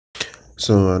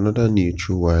So another new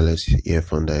true wireless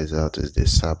earphone that is out is the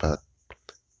Sabbat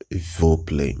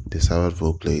Vooplay. The Sabbat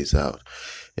Vooplay is out.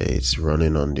 It's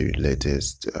running on the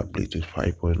latest Bluetooth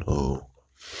 5.0.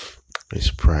 It's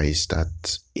priced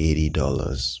at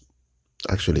 $80,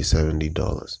 actually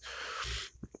 $70.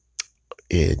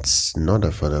 It's not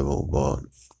affordable, but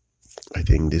I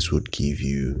think this would give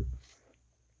you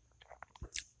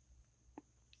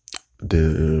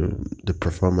the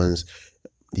performance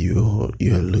you're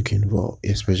looking for,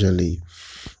 especially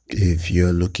if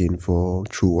you're looking for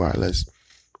true wireless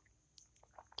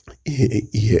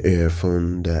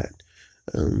earphone that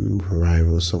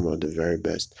rivals some of the very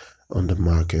best on the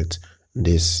market.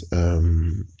 This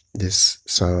Sabbat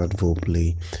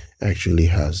Vooplay actually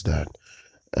has that,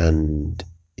 and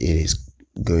it is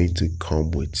going to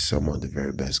come with some of the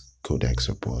very best codec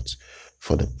supports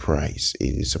for the price.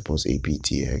 It supports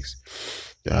APTX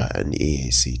and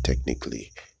AAC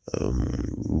technically.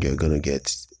 You're gonna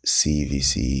get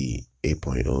CVC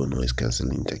 8.0 noise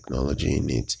cancelling technology in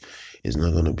it. It's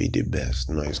not gonna be the best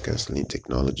noise cancelling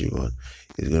technology, but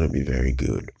it's gonna be very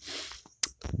good.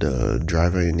 The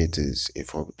driver in it is a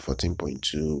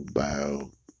 14.2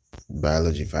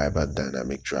 biology fiber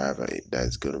dynamic driver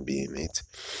that's gonna be in it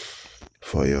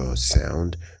for your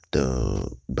sound. The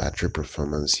battery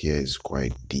performance here is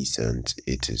quite decent.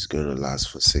 It is gonna last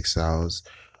for 6 hours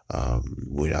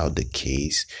without the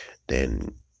case.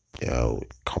 Then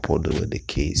coupled with the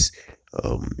case,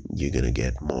 you're gonna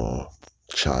get more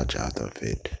charge out of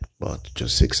it, but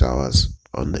just 6 hours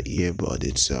on the earbud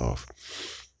itself.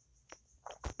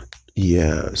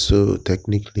 Yeah, so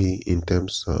technically in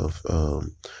terms of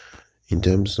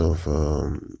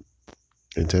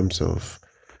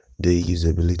the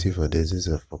usability for this is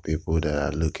for people that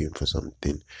are looking for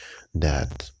something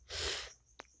that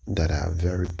are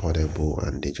very portable,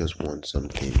 and they just want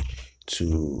something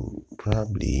to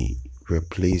probably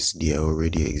replace their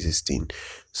already existing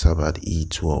Sabbat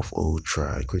E12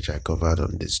 Ultra, which I covered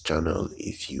on this channel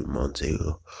a few months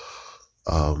ago.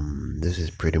 This is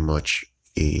pretty much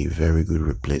a very good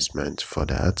replacement for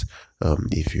that.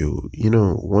 If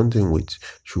one thing with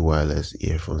true wireless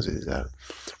earphones is that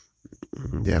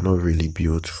they are not really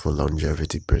built for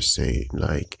longevity per se,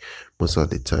 like most of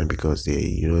the time, because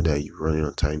they that you're running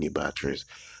on tiny batteries.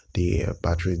 The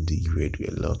battery degrade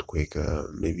a lot quicker.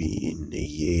 Maybe in a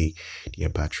year their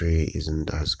battery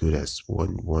isn't as good as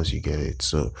once you get it.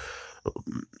 So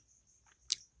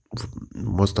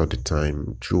most of the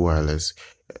time true wireless,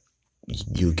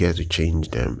 you get to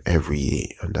change them every year,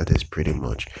 and that is pretty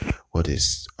much what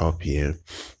is up here.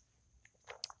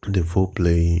 The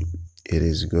Vooplay, it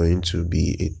is going to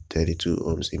be a 32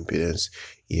 ohms impedance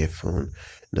earphone.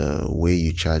 The way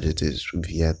you charge it is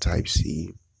via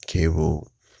Type-C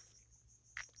cable.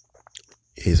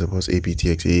 It supports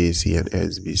APTX, AAC, and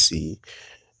SBC.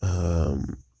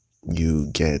 You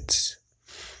get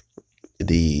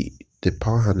the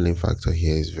power handling factor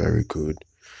here is very good.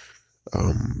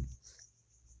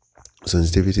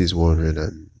 Sensitivity is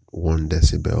 101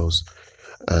 decibels,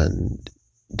 and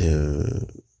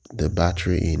the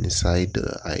battery inside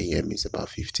the IEM is about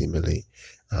 50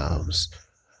 milliamps,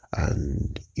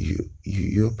 and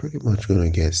you're pretty much gonna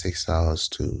get 6 hours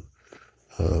to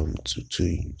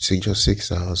just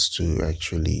 6 hours to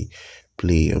actually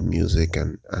play your music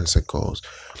and answer calls.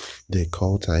 The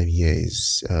call time here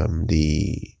is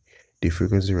the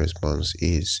frequency response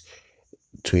is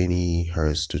 20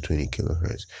 hertz to 20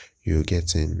 kilohertz. You're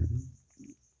getting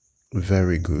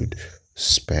very good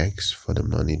specs for the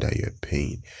money that you're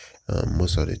paying.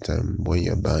 Most of the time when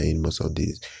you're buying most of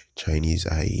these Chinese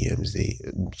IEMs,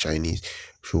 Chinese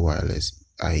true wireless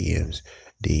IEMs,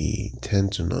 they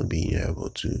tend to not be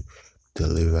able to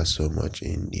deliver so much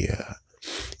in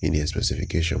their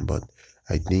specification. But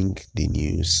I think the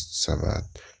new Sabbat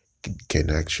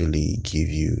can actually give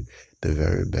you the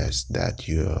very best that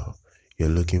you're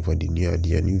looking for. Their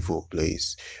new Vooplay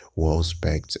is well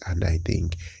spec'd, and I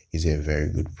think is a very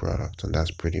good product. And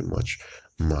that's pretty much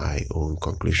my own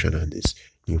conclusion on this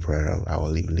new product. I will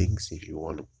leave links if you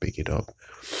want to pick it up,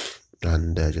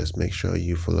 and just make sure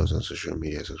you follow us on social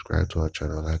media, subscribe to our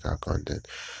channel, like our content.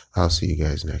 I'll see you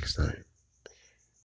guys next time.